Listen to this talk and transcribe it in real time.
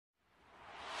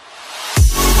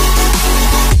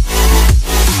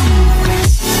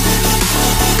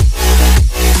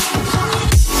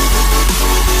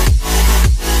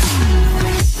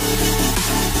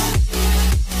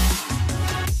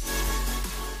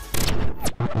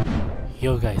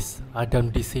Yo guys,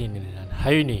 Adam di sini dan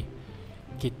hari ni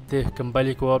kita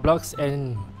kembali ke Roblox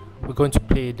and we're going to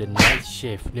play the night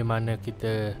shift, di mana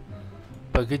kita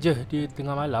bekerja di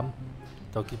tengah malam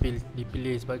atau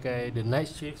dipilih sebagai the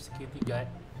night shift security guard.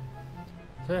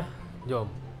 So, jom.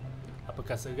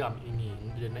 Apakah seram ini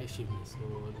the night shift ni? So,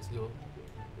 let's go.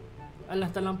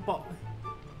 Alah, tak nampak.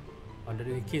 Under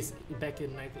the case back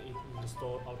in 1980 in the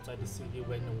store outside the city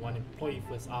when one employee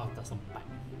first tak sempat.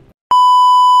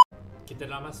 Kita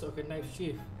dah masuk ke night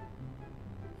shift.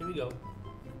 Here we go.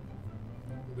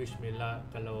 Wish me luck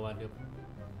kalau ada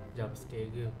jump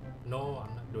scare ke. No,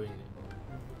 I'm not doing it.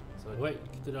 So wait,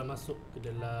 kita dah masuk ke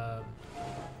dalam.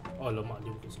 Oh lemak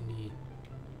dia buka sendiri.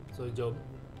 So jom.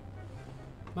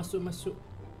 Masuk.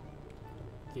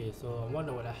 Okay, so I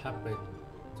wonder what happened.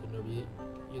 So nobody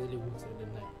usually works at the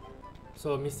night.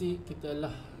 So misi kita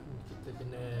lah, kita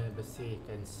kena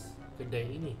bersihkan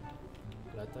kedai ini.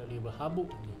 Kalau tak dia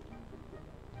berhabuk ni.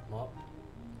 Mop.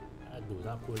 Aduh,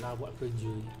 apalah buat kerja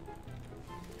ni.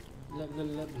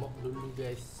 Lap mop dulu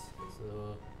guys.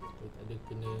 So kita ada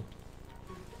kena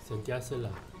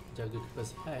sentiasalah jaga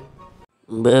kebersihan.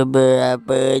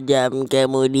 Beberapa jam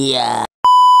kemudian.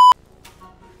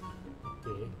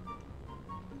 Okay.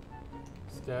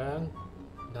 Sekarang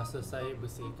dah selesai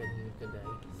bersihkan kedai.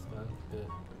 Sekarang kita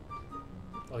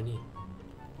ni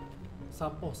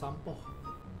sampah.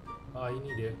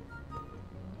 Ini dia.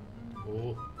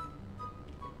 Oh.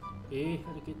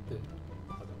 Ada kereta.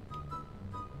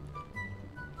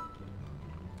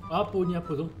 Apa ni,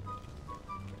 apa tu?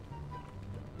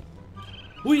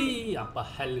 Wih, apa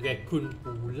hal rekun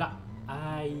pula?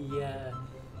 Ayah.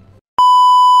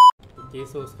 Okay,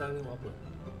 so sekarang ni buat apa?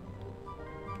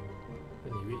 Apa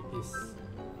ni? Wait this.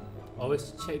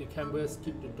 Always check the cameras,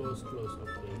 keep the doors closed.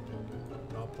 Okay,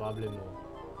 no problem.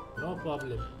 No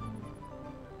problem.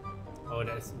 Oh,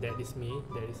 that is me.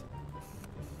 That is.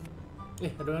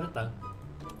 Ada orang datang.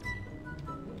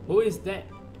 Who is that?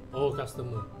 Oh,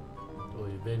 customer. Oh,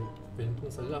 van pun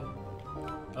seram.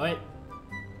 Alright.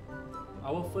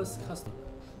 Our first customer.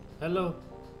 Hello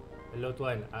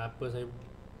tuan. Apa saya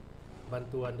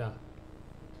bantu anda?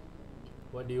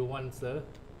 What do you want, sir?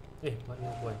 Mana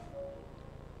tuan?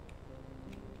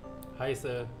 Hi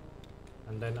sir.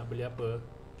 Anda nak beli apa?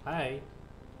 Hi.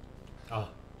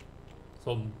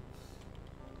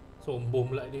 Sombong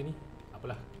pula dia ni.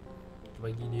 Apalah,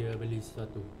 bagi dia beli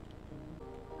sesuatu.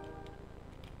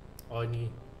 Oh ni,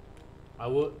 I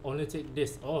will only take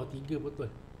this. 3 botol.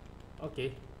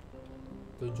 Okay,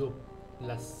 17.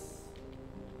 I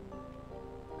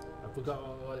forgot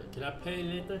what. Can I pay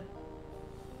later?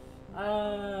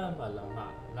 Malam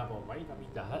nak bawa baik tapi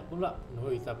jahat pula. No,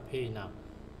 it's a pay now.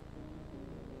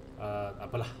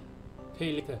 Apalah,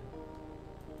 pay later.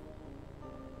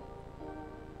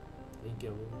 Thank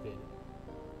you. Okay.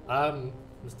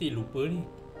 Mesti lupa ni.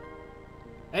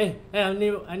 I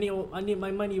need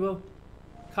my money, bro.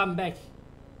 Come back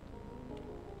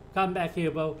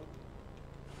here, bro.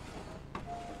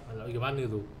 Alah, gimana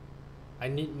tu? I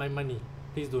need my money.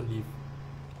 Please don't leave.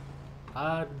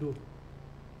 Aduh.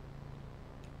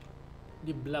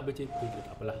 Dia belah macam tu je.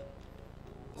 Tak apalah.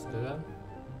 Sekarang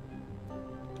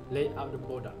lay out the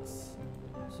products.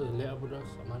 So lay out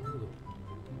products mana tu?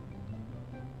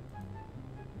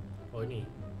 Oh ni.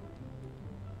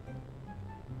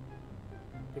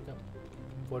 Pick up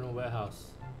phone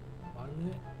warehouse.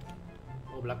 Mana?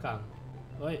 Oh, belakang.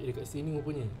 Dekat sini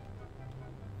rupanya.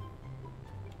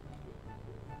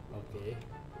 Okay.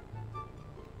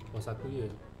 Satu je.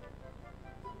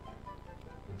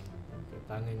 Okay,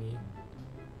 tangan ni.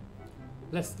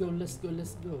 Let's go.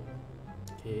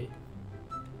 Okay.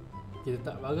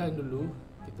 Kita tak barang dulu.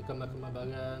 Kita kemar-kemar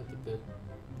barang. Kita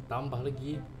tambah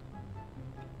lagi.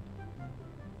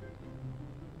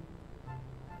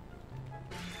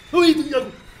 Oh, itu yang.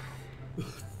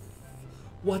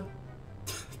 What?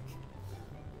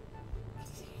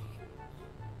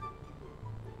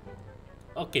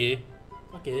 Okay.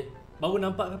 Baru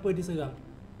nampak apa dia serang.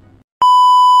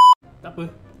 Tak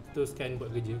apa. Teruskan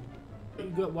buat kerja.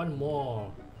 We got one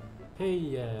more.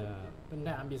 Hey,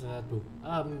 penat ambil satu.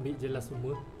 Ambil jelas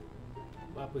semua.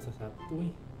 Buat apa satu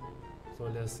ni?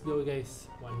 So let's go guys.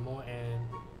 One more and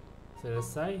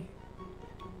selesai.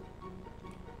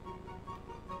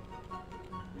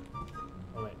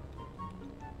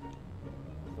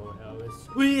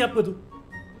 Wih, apa tu?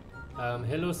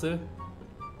 Hello sir.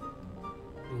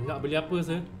 Nak beli apa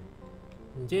sir?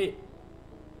 Encik.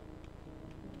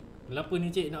 Kenapa ni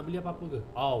cik? Nak beli apa-apa ke?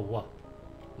 Wah.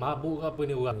 Mabuk ke apa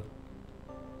ni orang ni?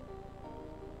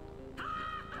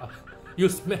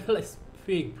 You smell like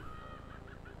pig.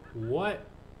 What?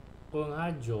 Orang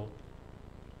ajar.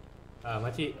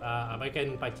 Makcik,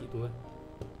 abaikan pakcik tu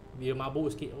Dia mabuk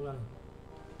sikit orang.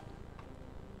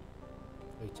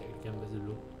 Saya check canvas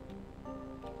dulu.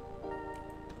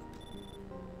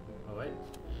 Alright.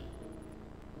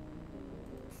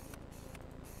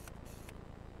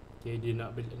 Okay, dia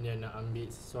nak ambil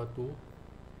sesuatu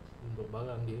untuk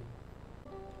barang dia.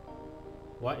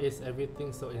 Why is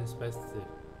everything so expensive?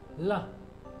 Lah,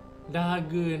 dah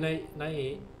harga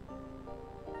naik.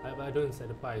 I don't set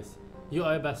the price. You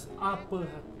are best. Apa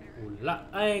pula?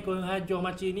 Kau hajar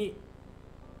macam ni.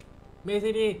 Mari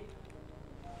sini.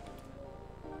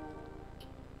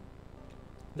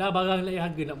 Dah barang naik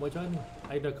harga nak buat macam mana?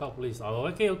 I dah calculate. Oh,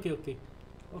 okay.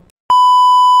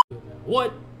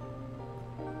 What?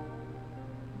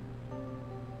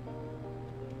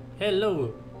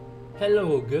 Hello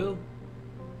girl.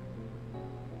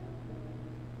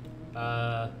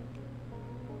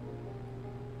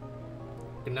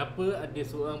 Kenapa ada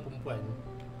seorang perempuan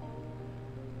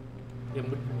yang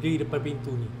berdiri depan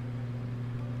pintu ni?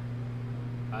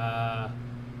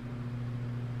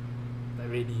 Tak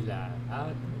ready lah.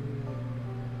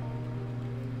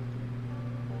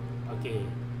 Okay.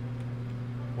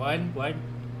 Puan,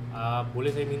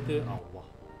 boleh saya minta? Allah.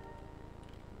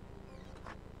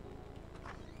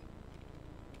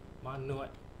 Mana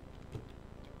Wan?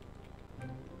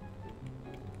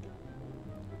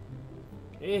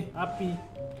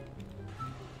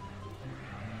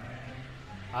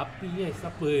 Api yes,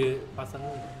 siapa pasang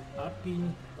api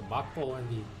ni? Terbakar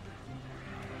nanti.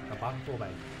 Terbakar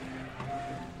baik.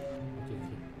 Okay.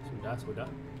 Sudah.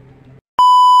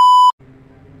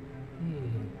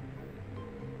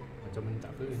 Macam mana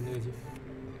tak kena je.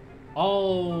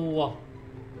 Allah.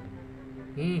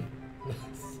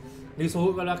 Dia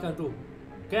sorok kat belakang tu.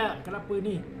 Kak, kenapa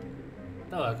ni?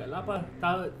 Tahu tak kenapa?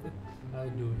 Tahu.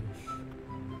 Aduh.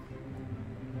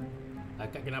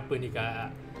 Kak kenapa ni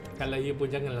kak? Kalau ia pun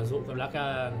janganlah sorok kat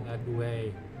belakang. Aduh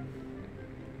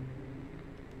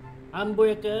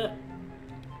Amboi kak.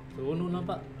 Seronok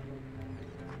nampak.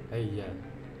 Ya.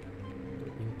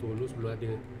 Tutup pintu dulu sebelum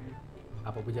ada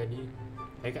apa-apa jadi.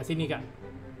 Kat sini kak.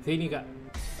 Sini kak.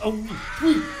 Oh,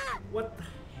 what the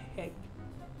heck?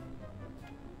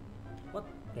 What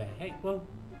the heck bro?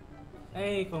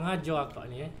 Kau ngajar akak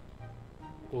ni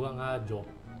Korang ngajar.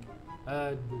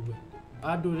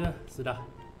 Aduh dah. Sudah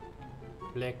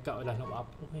blackout dah nak buat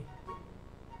apa ni.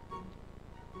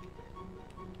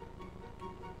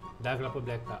 Dah kenapa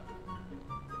blackout?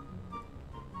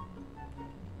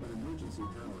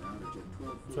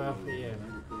 12 AM.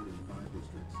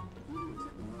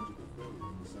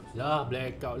 Lah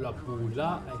blackout lah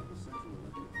pula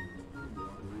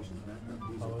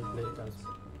Power blackout.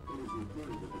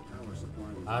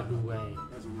 Aduh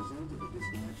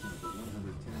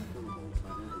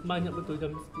banyak betul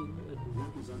jam sikit.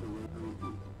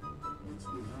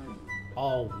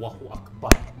 Allahu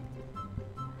Akbar.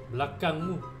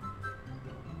 Belakangmu.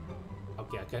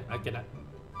 Okay,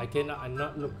 I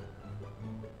cannot look.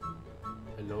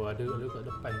 Hello, ada kat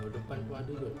depan. Depan tu ada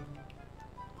ke?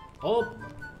 Oh.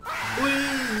 Ui,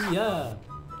 ya.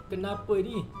 Kenapa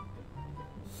ni?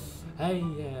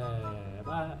 Haiya.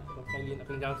 Kau kali nak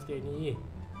kena jump scare ni.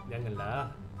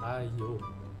 Janganlah. Ayo.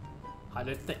 Heart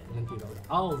attack nanti dah.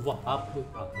 Allah, apa?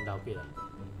 Dah okey dah.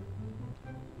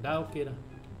 Dah okey dah.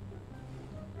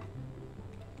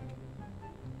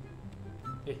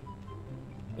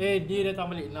 Dia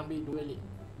datang balik nak ambil dua balik.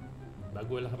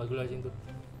 Baguslah macam tu.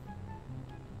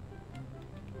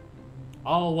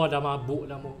 Allah, dah mabuk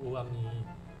dah orang ni.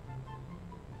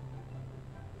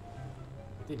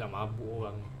 Nanti dah mabuk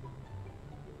orang.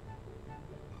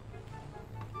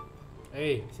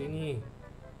 Sini.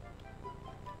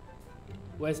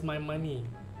 Where's my money?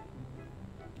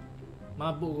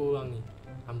 Mabuk ke orang ni?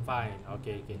 I'm fine.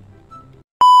 Okay.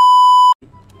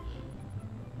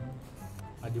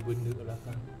 Ada benda kat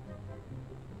belakang.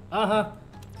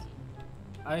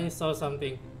 I saw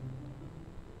something.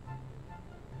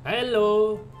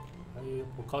 Hello.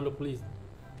 Call the police.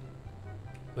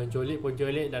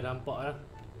 Penculik dah nampak lah.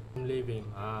 I'm leaving.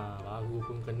 Baru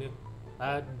pun kena.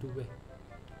 Aduh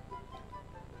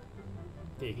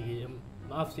Okay.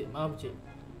 Maaf cik.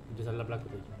 Dia salah berlaku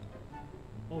tadi.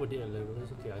 Oh, dia lah.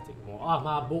 Okay, cik.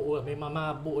 Mabuk lah. Memang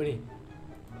mabuk ni.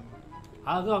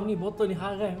 Haram ni. Botol ni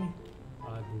haram ni.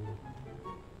 Aduh.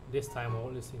 This time I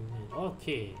always see me.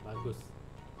 Okay. Bagus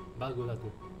lah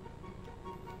tu.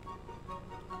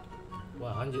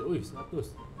 Wah, 100.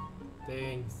 100.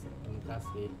 Thanks. Terima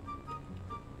kasih.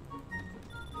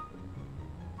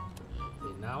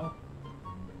 Okay, now.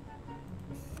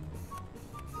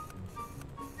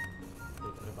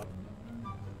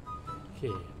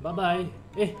 Okay, bye-bye.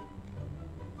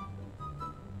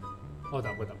 Oh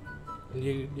tak apa.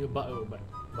 Dia bug.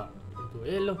 Itu.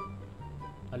 Hello.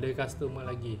 Ada customer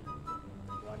lagi.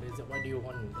 What do you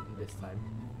want this time?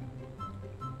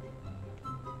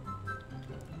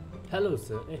 Hello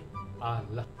sir.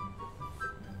 Alah.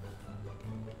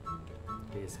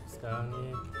 Okay, sekarang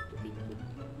ni tutup pintu.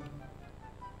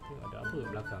 Tengok ada apa kat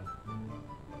belakang.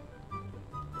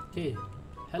 Okay.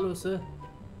 Hello sir.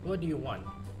 What do you want?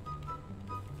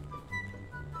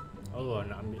 Oh,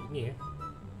 nak ambil ni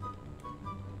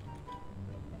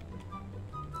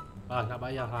nak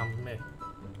bayar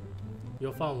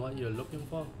You found what you're looking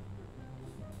for?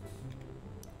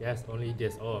 Yes, only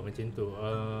this. Oh, macam tu.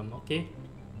 Okay.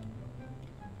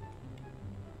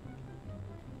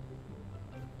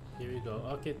 Here we go.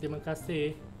 Okay, terima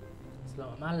kasih.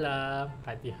 Selamat malam.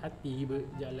 Hati-hati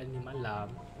berjalan di malam.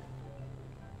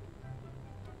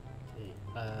 Okay.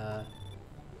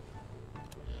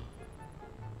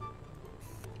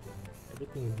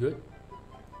 Everything good.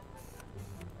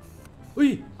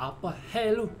 Ui, apa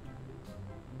hell lu?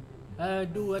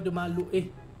 Aduh, ada makhluk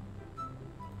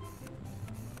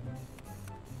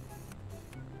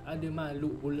ada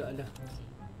makhluk pula dah.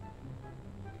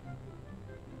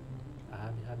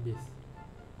 Habis.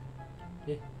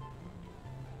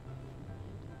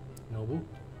 Nobu.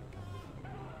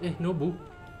 Nobu.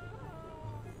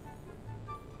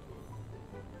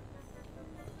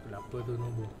 Kenapa tu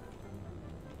Nobu?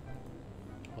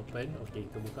 Open. Okay,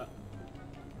 kita buka.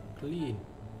 Clean.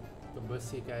 Kita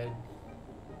bersihkan.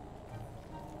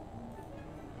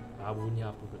 Bunyi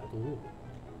apa pula tu?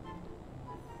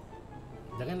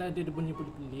 Janganlah ada bunyi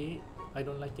pelik-pelik. I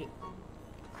don't like it.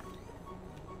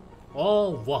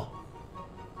 Oh, wah.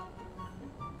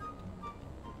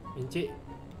 Encik.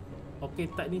 Okey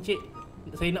tak ni cik?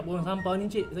 Saya nak buang sampah ni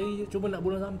cik. Saya cuba nak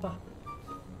buang sampah.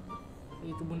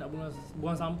 Saya cuba nak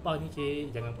buang sampah ni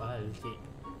cik. Jangan pahal cik.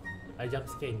 I jump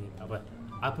scare ni. Apa?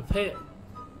 I prepared.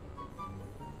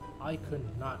 I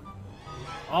cannot.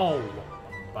 Oh,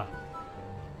 apa?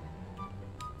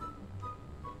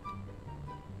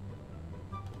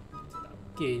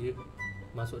 Okay je.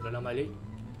 Masuk dalam balik.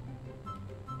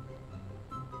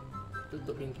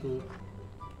 Tutup pintu.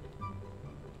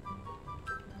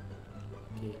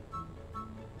 Okay.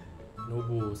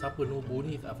 Nobu. Siapa Nobu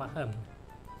ni? Tak faham.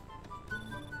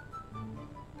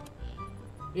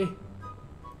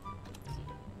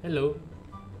 Hello.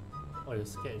 Oh, you're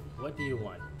scared. What do you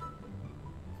want?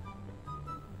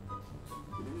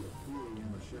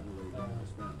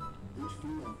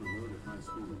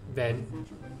 Van.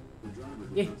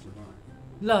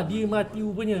 Lah dia mati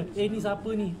rupanya. Ni siapa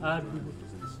ni? Aduh.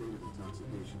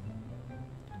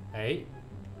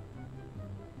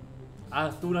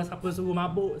 Itulah siapa suruh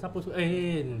mabuk. Siapa suruh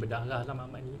berdarah lah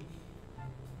mamat ni.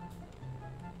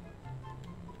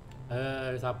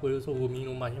 Siapa suruh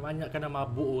minum banyak-banyak kena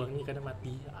mabuk orang ni, kena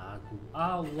mati. Aku.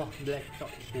 Allah,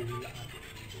 blackout pula.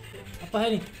 Apa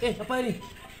hal ni? Apa hal ni?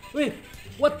 Weh,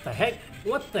 what the heck?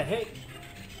 What the heck?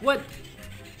 What?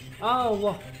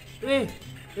 Allah.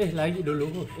 Lagi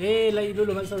dulu. Lagi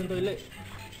dulu masuk toilet.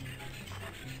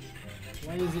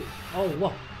 Why is it? Oh,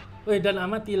 wah. Dah nak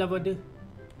mati lah pada.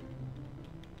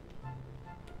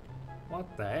 What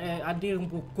the heck? Ada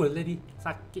yang pukul tadi.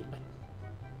 Sakit lah.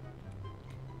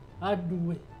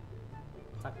 Aduh,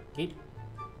 sakit.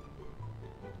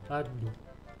 Aduh.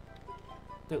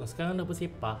 Tengok sekarang dah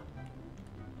bersepah.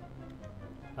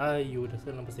 Ayu, dah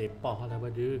sekarang bersepah lah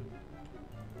pada.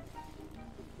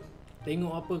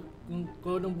 Tengok apa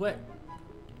kau nak buat.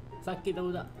 Sakit tahu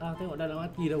tak? Tengok dah nak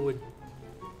mati dah pun.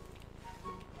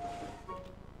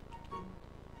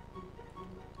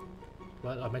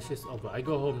 Well, my shift's over. I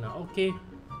go home now. Okay.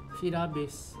 She dah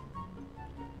habis.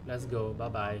 Let's go.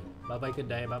 Bye-bye. Bye-bye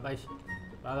kedai. Bye-bye.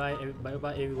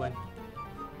 Bye-bye everyone.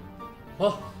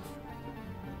 Oh.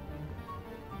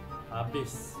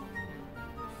 Habis.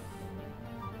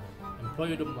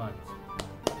 Employee of the month.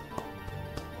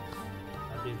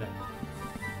 Habis dah.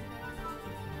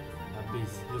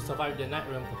 Habis. You survive the night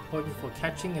room for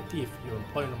catching a thief. You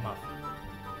employee of the month.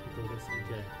 Go this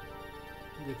again.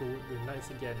 You go the night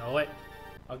again. Alright.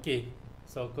 Okay.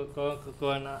 So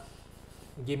kau nak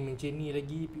game macam ni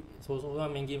lagi,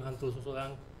 seorang-seorang main game hantu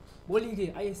seorang-seorang, boleh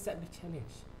je. I accept the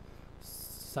challenge.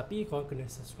 Tapi kau kena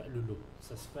subscribe dulu.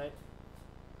 Subscribe.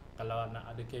 Kalau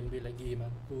nak ada campaign lagi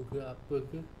mampu ke apa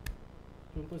ke,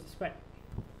 jumpa subscribe.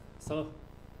 So,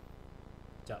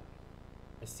 sekejap.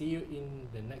 I see you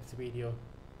in the next video.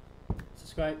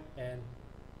 Subscribe and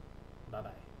bye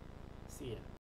bye. See ya.